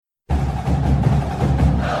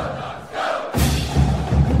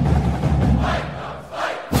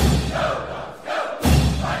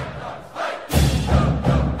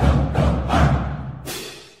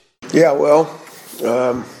Yeah, well,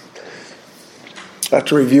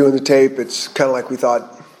 after reviewing the tape, it's kind of like we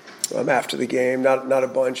thought after the game. Not a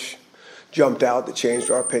bunch jumped out that changed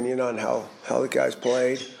our opinion on how the guys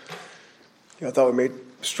played. I thought we made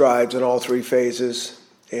strides in all three phases,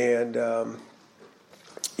 and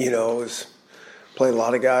was playing a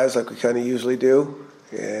lot of guys like we kind of usually do,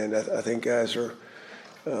 and I think guys are,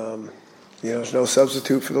 there's no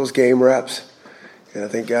substitute for those game reps, and I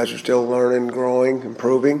think guys are still learning, growing,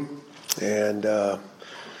 improving, and on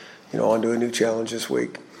to a new challenge this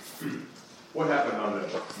week. What happened on the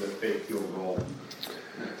fake field goal?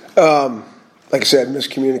 Like I said,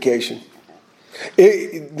 miscommunication.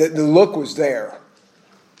 The look was there.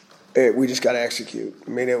 We just got to execute. I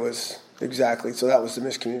mean, it was exactly. So that was the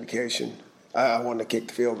miscommunication. I wanted to kick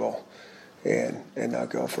the field goal and not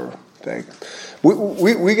go for fake.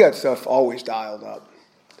 We got stuff always dialed up,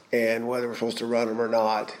 and whether we're supposed to run them or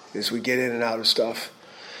not, is we get in and out of stuff.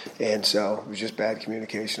 And so it was just bad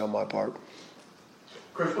communication on my part.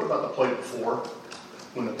 Chris, what about the play before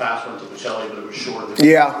when the pass went to Bocelli, but it was short?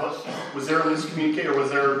 Yeah. Was there a miscommunication, or was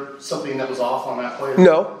there something that was off on that play?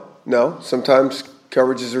 No. Sometimes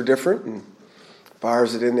coverages are different and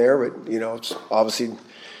fires it in there, but, it's obviously,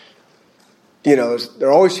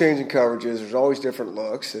 they're always changing coverages. There's always different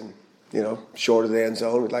looks, and, short of the end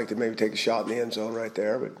zone. We'd like to maybe take a shot in the end zone right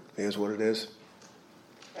there, but it is what it is.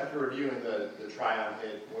 After reviewing the try-on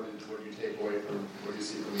hit, what did you take away from what you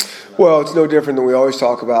see from that? Well, it's no different than we always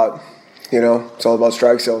talk about. It's all about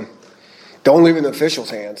strike zone. Don't leave it in the officials'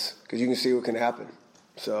 hands because you can see what can happen.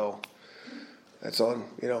 So that's on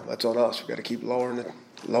us. We've got to keep lowering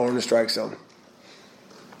the strike zone.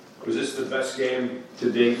 Was this the best game to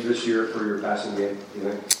date this year for your passing game, you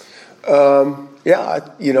think?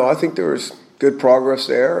 I think there was good progress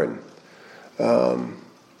there, and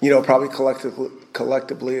probably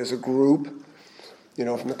collectively as a group,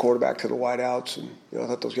 from the quarterback to the wideouts, and I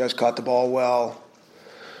thought those guys caught the ball well.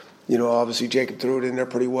 Obviously Jacob threw it in there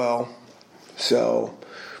pretty well, so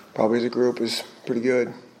probably as a group is pretty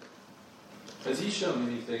good. Has he shown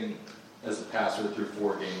anything as a passer through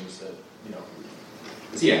 4 games that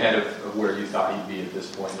is he ahead of where you thought he'd be at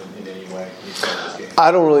this point in any way? This game?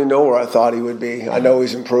 I don't really know where I thought he would be. I know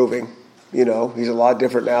he's improving. He's a lot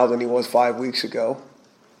different now than he was 5 weeks ago.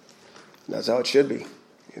 That's how it should be,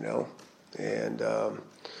 and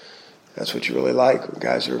that's what you really like when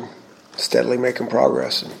guys are steadily making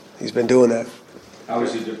progress, and he's been doing that. How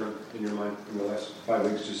is he different in your mind in the last 5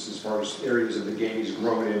 weeks, just as far as areas of the game he's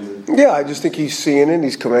grown in? Yeah, I just think he's seeing it.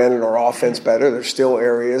 He's commanding our offense better. There's still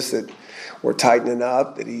areas that we're tightening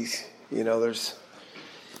up that he's, it's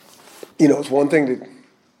one thing to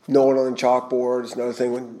know it on the chalkboard. It's another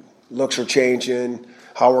thing when looks are changing,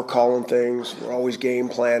 how we're calling things. We're always game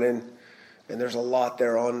planning. And there's a lot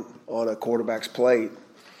there on a quarterback's plate.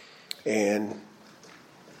 And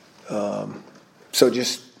so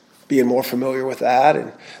just being more familiar with that.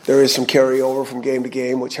 And there is some carryover from game to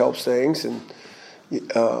game, which helps things. And,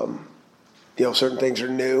 certain things are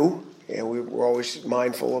new. And we're always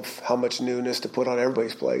mindful of how much newness to put on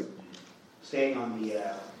everybody's plate. Staying on the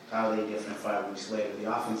how they different 5 weeks later,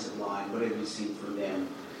 the offensive line, what have you seen from them?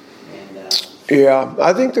 And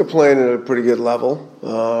I think they're playing at a pretty good level.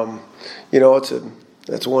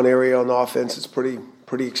 That's one area on the offense that's pretty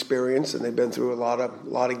experienced, and they've been through a lot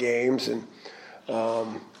of games, and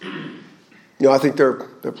I think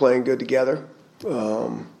they're playing good together.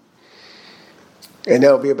 And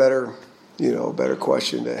that'll be a better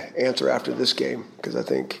question to answer after this game, because I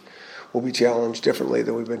think we'll be challenged differently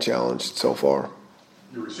than we've been challenged so far.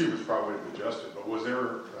 Your receivers probably have adjusted, but was there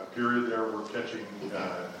a period there where catching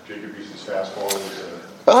Jacob Eason's fastball was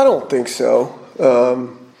I don't think so,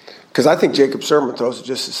 because I think Jacob Sermon throws it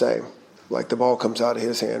just the same. Like the ball comes out of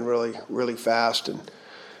his hand really, really fast, and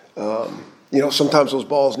sometimes those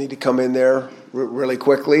balls need to come in there really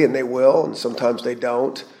quickly, and they will, and sometimes they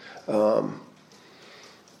don't.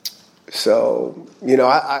 So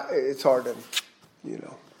it's hard to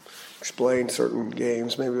explain certain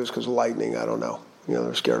games. Maybe it was because of lightning. I don't know.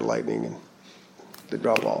 They're scared of lightning and they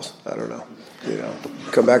drop balls. I don't know.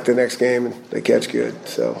 Come back to the next game and they catch good.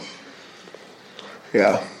 So,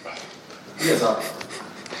 yeah. You guys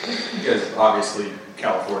obviously,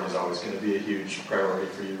 California is always going to be a huge priority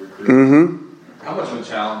for you recruiting. Mm-hmm. How much of a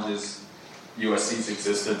challenge is USC's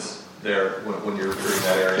existence there when you're recruiting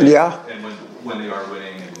that area? Yeah. And when they are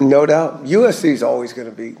winning? No doubt. USC is always going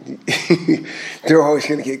to be – they're always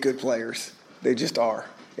going to get good players. They just are.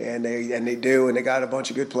 And they do, and they got a bunch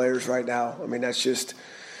of good players right now. I mean, that's just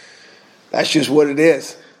what it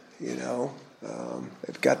is,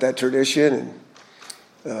 They've got that tradition and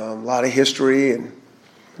a lot of history, and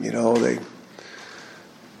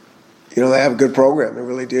you know, they have a good program. They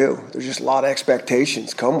really do. There's just a lot of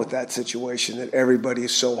expectations come with that situation that everybody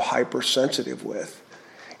is so hypersensitive with.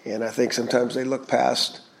 And I think sometimes they look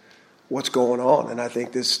past what's going on. And I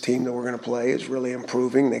think this team that we're going to play is really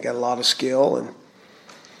improving. They got a lot of skill, and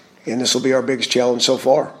this will be our biggest challenge so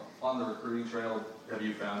far. On the recruiting trail, have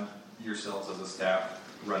you found yourselves as a staff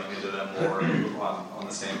running into them more on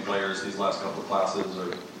the same players these last couple of classes?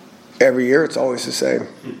 Or Every year it's always the same.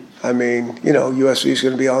 I mean, you know, USC is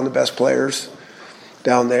going to be on the best players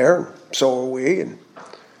down there, and so are we. And,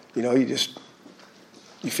 you know, you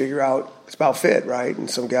figure out it's about fit, right? And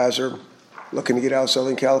some guys are looking to get out of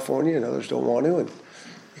Southern California and others don't want to, and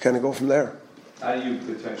you kind of go from there. How do you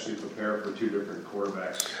potentially prepare for two different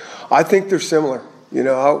quarterbacks? I think they're similar. You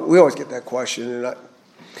know, we always get that question, and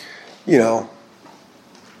you know,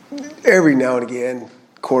 every now and again,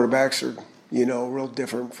 quarterbacks are, you know, real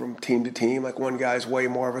different from team to team. Like one guy's way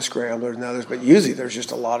more of a scrambler than others, but usually there's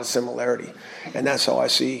just a lot of similarity, and that's how I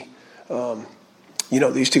see, you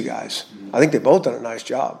know, these two guys. I think they've both done a nice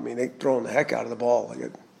job. I mean, they're throwing the heck out of the ball. They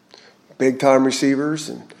got big-time receivers,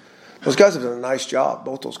 and those guys have done a nice job.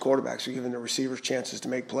 Both those quarterbacks are giving the receivers chances to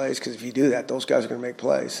make plays, because if you do that, those guys are going to make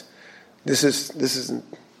plays. This is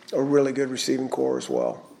a really good receiving core as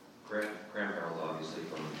well. Graham Harrell, obviously,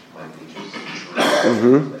 from Mike Beach's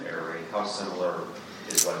Mm-hmm. the air raid. How similar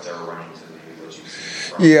is what they're running to maybe what you've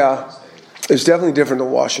seen from Yeah, Washington State? it's definitely different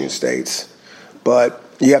than Washington State's, but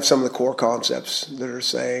you have some of the core concepts that are the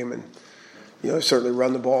same, and you know, certainly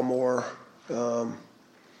run the ball more,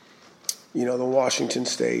 you know, than Washington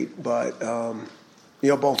State, but you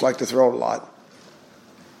know, both like to throw it a lot.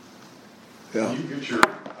 Yeah. Can you get your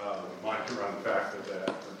mind around the fact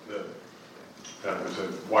that there's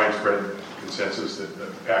a widespread consensus that the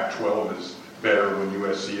Pac-12 is better when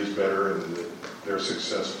USC is better, and that their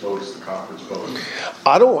success floats the conference vote?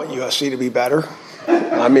 I don't want USC to be better.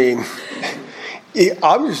 I mean,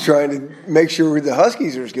 I'm just trying to make sure the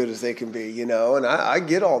Huskies are as good as they can be, you know, and I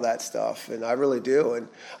get all that stuff, and I really do, and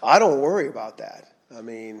I don't worry about that. I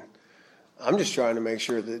mean, I'm just trying to make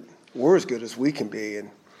sure that we're as good as we can be, and,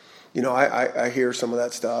 you know, I hear some of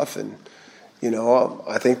that stuff, and, you know,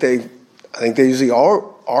 I think they usually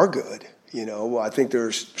are good. You know, I think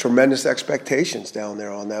there's tremendous expectations down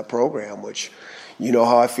there on that program, which, you know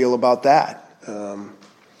how I feel about that.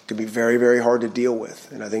 Could be very, very hard to deal with.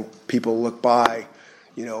 And I think people look by,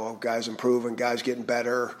 you know, guys improving, guys getting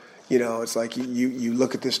better. You know, it's like you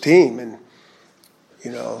look at this team and,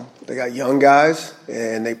 you know, they got young guys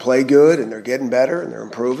and they play good and they're getting better and they're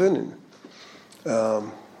improving.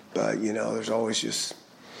 And but, you know, there's always just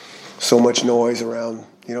so much noise around,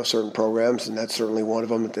 you know, certain programs, and that's certainly one of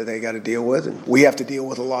them that they got to deal with. And we have to deal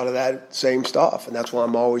with a lot of that same stuff, and that's why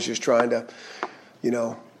I'm always just trying to, you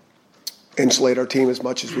know, insulate our team as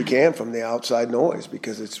much as we can from the outside noise,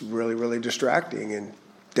 because it's really, really distracting and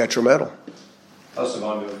detrimental. How's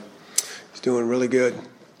Savon doing? He's doing really good,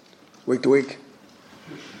 week to week.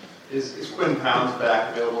 Is Quinn Pounds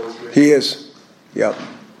back available this week? He is, yep.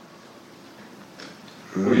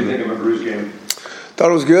 What do you think of McGrew's game?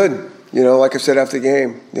 Thought it was good. You know, like I said after the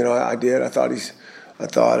game, you know, I did. I thought,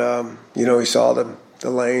 you know, he saw the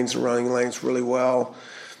lanes, the running lanes really well.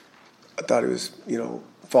 I thought he was, you know,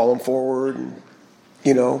 falling forward and,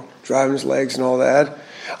 you know, driving his legs and all that.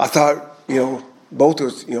 I thought, you know, both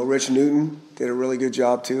those, you know, Rich Newton did a really good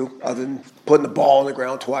job too, other than putting the ball on the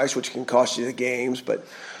ground twice, which can cost you the games. But,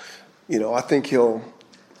 you know, I think he'll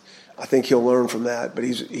learn from that. But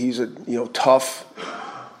he's a, you know, tough.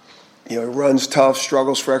 You know, he runs tough,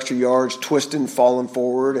 struggles for extra yards, twisting, falling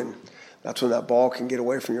forward, and that's when that ball can get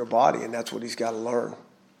away from your body, and that's what he's got to learn.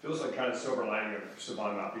 Feels like kind of silver lining of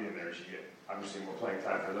Savon not being there as you get obviously more playing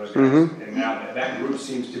time for those guys. Mm-hmm. And now that group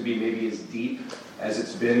seems to be maybe as deep as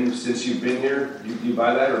it's been since you've been here. You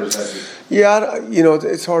buy that, or is that just? Yeah, you know,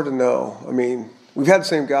 it's hard to know. I mean, we've had the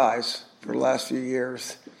same guys for the last few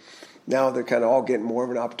years. Now they're kind of all getting more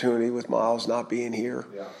of an opportunity with Miles not being here.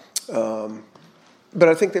 Yeah. But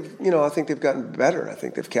I think they've gotten better, and I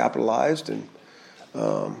think they've capitalized, and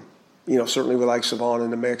you know, certainly we like Savon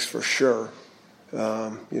in the mix for sure.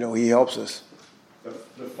 You know, he helps us. The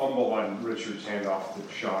fumble on Richard's handoff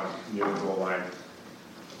to Sean near the goal line,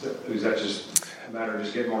 is that just a matter of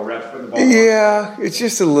just getting more reps, putting the ball? Yeah, it's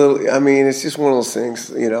just a little. I mean, it's just one of those things.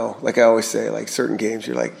 You know, like I always say, like certain games,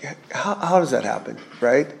 you're like, how does that happen,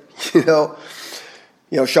 right? You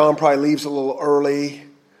know, Sean probably leaves a little early.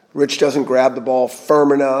 Rich doesn't grab the ball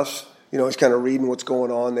firm enough. You know, he's kind of reading what's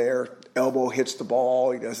going on there. Elbow hits the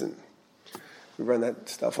ball. He doesn't. We run that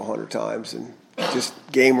stuff 100 times, and just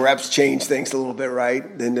game reps change things a little bit,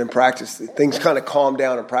 right? Then in practice, things kind of calm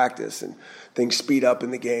down in practice, and things speed up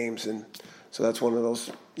in the games. And So that's one of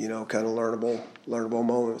those, kind of learnable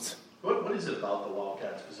moments. What is it about the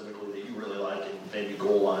Wildcats specifically that you really like in maybe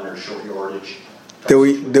goal line or short yardage? That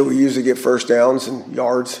we usually get first downs and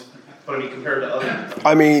yards. But I mean, compared to other,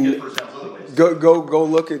 I first downs other ways. go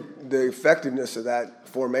look at the effectiveness of that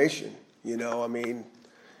formation.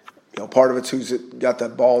 Part of it's who's got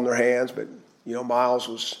that ball in their hands, but Miles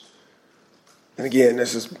was, and again,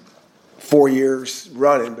 this is 4 years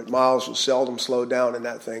running, but Miles was seldom slowed down in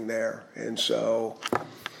that thing there, and so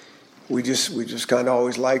we just kind of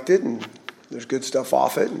always liked it, and there's good stuff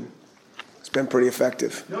off it, and it's been pretty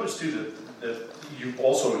effective. Notice too that you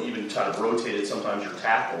also even kind of rotated sometimes your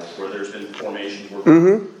tackles, where there's been formations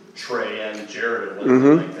where Trey and Jared have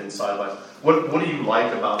lengthened side by. What do you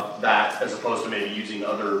like about that as opposed to maybe using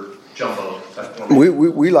other jumbo type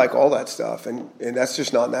formations? We like all that stuff, and that's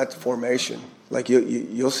just not in that formation. Like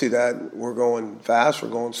you'll see that we're going fast, we're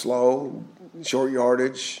going slow, short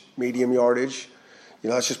yardage, medium yardage.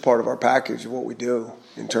 That's just part of our package of what we do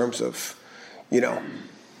in terms of,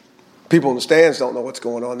 people in the stands don't know what's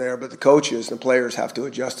going on there, but the coaches and the players have to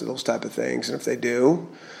adjust to those type of things. And if they do,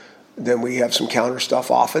 then we have some counter stuff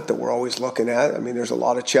off it that we're always looking at. I mean, there's a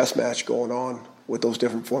lot of chess match going on with those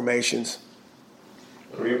different formations.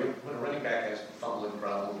 When a running back has fumbling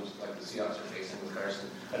problems like the Seahawks are facing with Carson,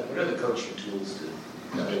 what are the coaching tools to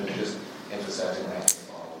just emphasizing that?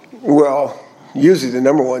 Well, usually the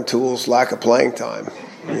number one tool is lack of playing time.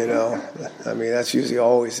 I mean, that's usually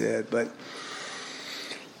always it. But,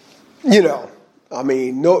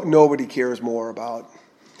 nobody cares more about,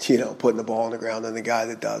 putting the ball on the ground than the guy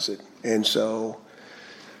that does it. And so,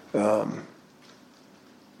 I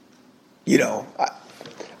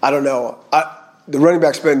don't know. The running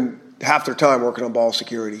backs spend half their time working on ball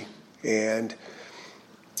security,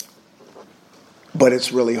 but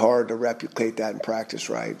it's really hard to replicate that in practice,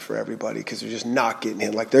 right, for everybody because they're just not getting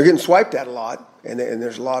hit. Like they're getting swiped at a lot, and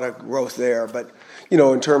there's a lot of growth there. But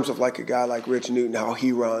in terms of like a guy like Rich Newton, how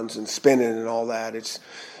he runs and spinning and all that, it's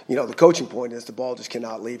the coaching point is the ball just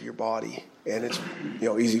cannot leave your body, and it's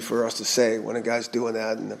easy for us to say when a guy's doing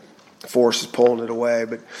that and the force is pulling it away.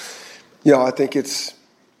 But I think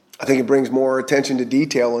it brings more attention to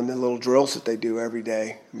detail in the little drills that they do every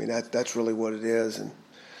day. I mean, that's really what it is. And,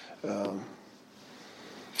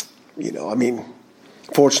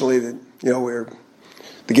 fortunately,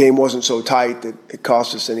 the game wasn't so tight that it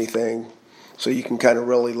cost us anything. So you can kind of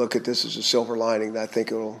really look at this as a silver lining that I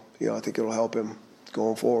think it'll help him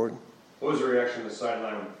going forward. What was the reaction to the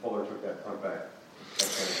sideline when Fuller took that punt back?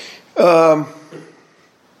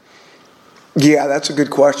 Yeah, that's a good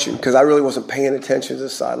question because I really wasn't paying attention to the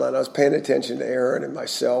sideline. I was paying attention to Aaron and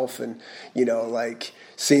myself and,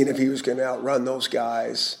 seeing if he was going to outrun those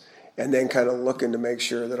guys and then kind of looking to make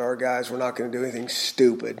sure that our guys were not going to do anything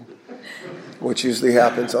stupid, which usually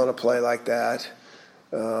happens on a play like that.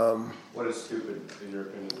 What is stupid in your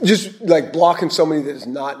opinion? Just like blocking somebody that does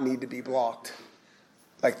not need to be blocked.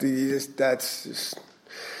 Like that's just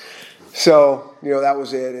so, that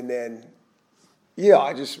was it. And then,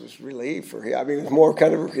 I just was relieved for him. I mean, it was more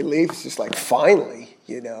kind of a relief. It's just like finally,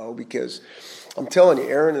 because I'm telling you,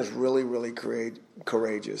 Aaron is really, really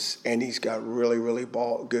courageous, and he's got really, really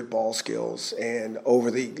good ball skills. And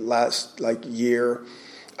over the last year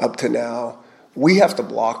up to now, we have to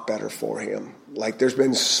block better for him. Like there's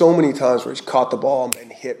been so many times where he's caught the ball and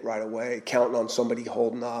been hit right away, counting on somebody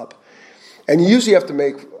holding up. And you usually have to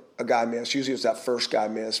make a guy miss. Usually it's that first guy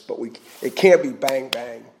miss, but it can't be bang,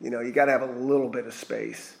 bang. You got to have a little bit of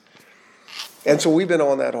space. And so we've been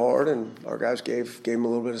on that hard, and our guys gave him a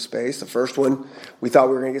little bit of space. The first one, we thought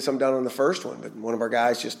we were going to get something done on the first one, but one of our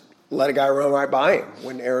guys just let a guy run right by him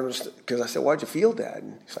when Aaron was – because I said, why'd you field that?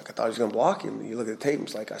 And he's like, I thought he was going to block him. And you look at the tape, and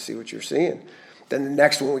it's like, I see what you're seeing. Then the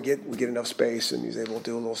next one, we get enough space, and he's able to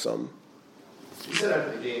do a little something. You said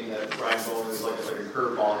after the game that Brian Bowen is like a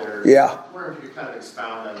curveball hitter. Yeah. I wonder if you could kind of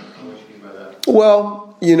expound on what you mean by that.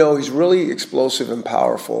 Well, he's really explosive and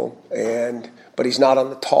powerful, but he's not on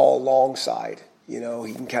the tall, long side. He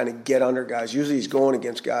can kind of get under guys. Usually he's going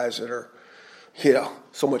against guys that are,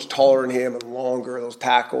 so much taller than him and longer, those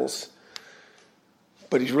tackles.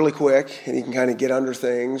 But he's really quick, and he can kind of get under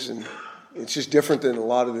things, and it's just different than a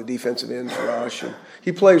lot of the defensive ends rush. And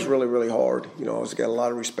he plays really, really hard. I always got a lot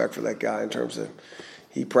of respect for that guy in terms of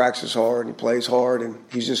he practices hard and he plays hard, and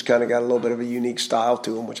he's just kind of got a little bit of a unique style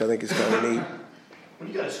to him, which I think is kind of neat. When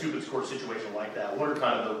you got a scoop and score situation like that, what are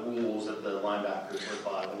kind of the rules that the linebackers live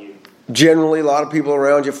by when you? Generally, a lot of people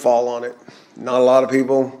around you fall on it. Not a lot of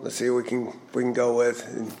people. Let's see what we can go with.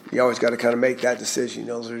 And you always got to kind of make that decision.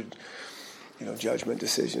 Those are judgment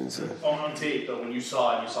decisions. On tape, though, when you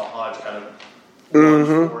saw Hodge kind of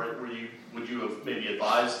for it, would you have maybe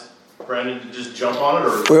advised Brandon, to just jump on it,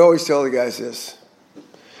 or? We always tell the guys this.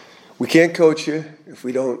 We can't coach you if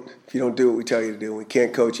you don't do what we tell you to do. We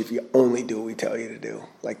can't coach you if you only do what we tell you to do.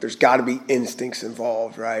 Like, there's got to be instincts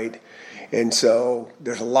involved, right? And so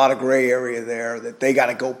there's a lot of gray area there that they got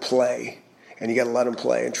to go play, and you got to let them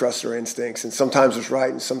play and trust their instincts. And sometimes it's right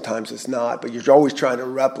and sometimes it's not, but you're always trying to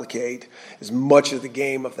replicate as much of the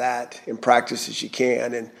game of that in practice as you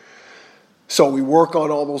can. And so we work on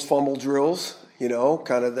all those fumble drills, kind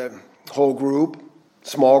of the whole group,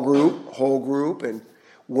 small group, whole group, and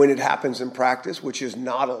when it happens in practice, which is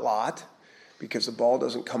not a lot because the ball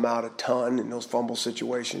doesn't come out a ton in those fumble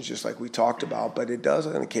situations, just like we talked about, but it does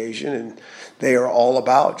on occasion, and they are all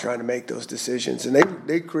about trying to make those decisions. And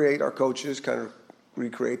they create, our coaches kind of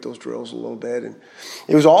recreate those drills a little bit, and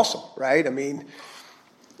it was awesome, right? I mean,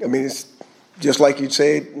 it's just like you'd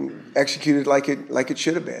say, executed like it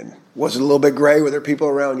should have been. Was it a little bit gray? Were there people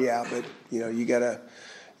around? Yeah, but you gotta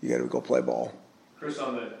go play ball. Chris,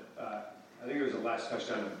 on the I think it was the last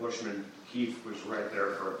touchdown of Bushman. Heath was right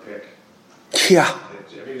there for a pick. Yeah,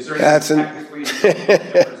 I mean, is there anything technically, or is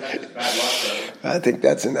that just bad luck? I think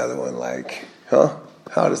that's another one. Like, huh?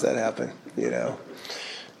 How does that happen? Yeah,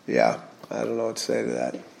 I don't know what to say to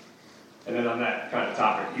that. And then on that kind of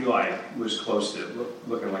topic, Eli was close to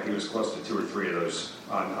looking like he was close to 2 or 3 of those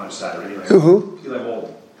on Saturday. Who? Eli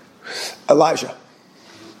Molden. Elijah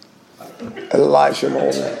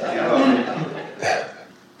Molden.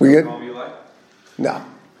 We good? Call him Eli? No.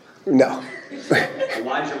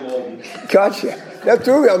 Elijah Molden. Gotcha. That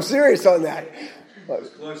threw me. I'm serious on that. Was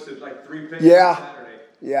close to like 3 picks Yeah. on Saturday.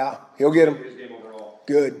 Yeah, he'll get him. His game overall.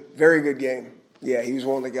 Good. Very good game. Yeah, he was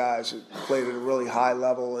one of the guys that played at a really high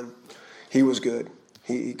level, and he was good.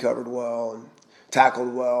 He covered well and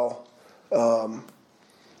tackled well.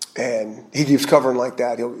 And he keeps covering like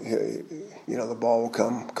that. He'll the ball will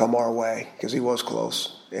come our way because he was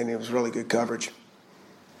close, and it was really good coverage.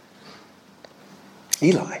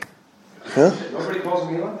 Eli. Huh? Nobody calls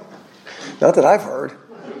him Eli? Not that I've heard.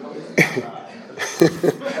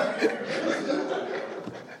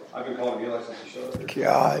 I've been calling him Eli since he showed up.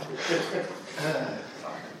 God.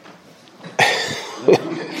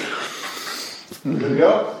 Good to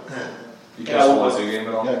go? You catch the Wazoo game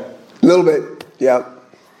at all? Yeah. A little bit, yeah.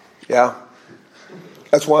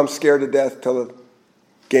 That's why I'm scared to death till the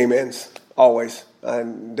game ends, always.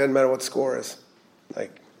 And doesn't matter what the score is.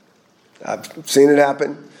 Like, I've seen it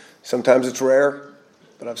happen. Sometimes it's rare,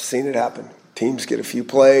 but I've seen it happen. Teams get a few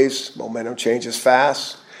plays, momentum changes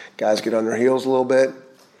fast, guys get on their heels a little bit.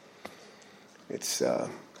 It's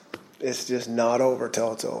just not over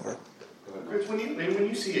till it's over. Rich, when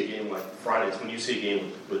you see a game like Fridays, when you see a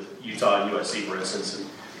game with Utah and USC, for instance, and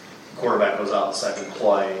the quarterback goes out the second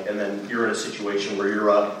play, and then you're in a situation where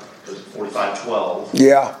you're up 45-12.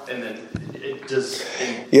 Yeah. And then does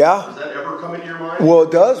that ever come into your mind? Well,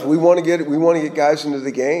 it does. We want to get guys into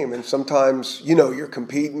the game, and sometimes you're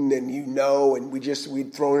competing, and and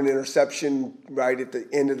we'd thrown an interception right at the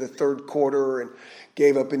end of the third quarter and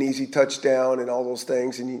gave up an easy touchdown and all those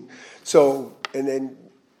things, and then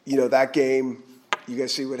that game, you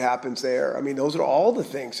guys see what happens there. I mean, those are all the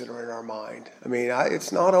things that are in our mind. I mean,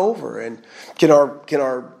 it's not over. And can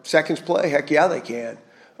our seconds play? Heck yeah, they can.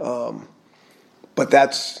 But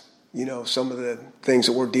that's some of the things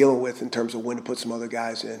that we're dealing with in terms of when to put some other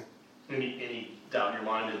guys in. Any doubt in your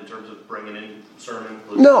mind in terms of bringing in Sermon?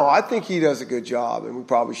 No, I think he does a good job, and we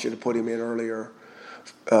probably should have put him in earlier.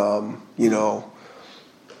 But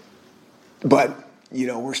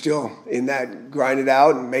we're still in that grind it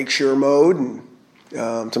out and make sure mode, and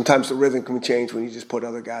sometimes the rhythm can change when you just put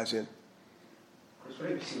other guys in. Chris, what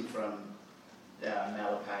have you seen from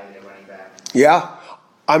Malachi, their running back? Yeah.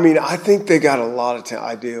 I mean, I think they got a lot of talent.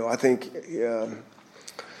 I do. I think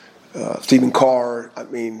Stephen Carr,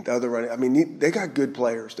 the other running, they got good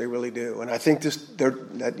players. They really do. And I think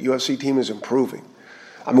that UFC team is improving.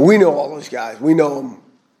 I mean, we know all those guys. We know them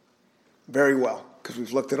very well because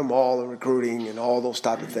we've looked at them all in recruiting and all those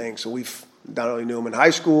type of things. So we've not only knew them in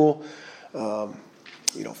high school,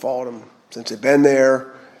 followed them since they've been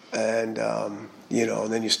there, and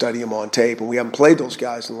and then you study them on tape. And we haven't played those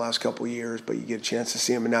guys in the last couple of years, but you get a chance to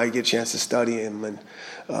see them, and now you get a chance to study them. And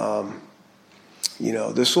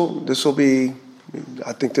this will be,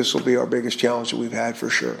 I think this will be our biggest challenge that we've had for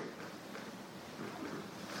sure.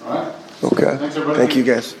 All right. Okay. Thanks, everybody. Thank you,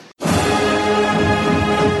 guys.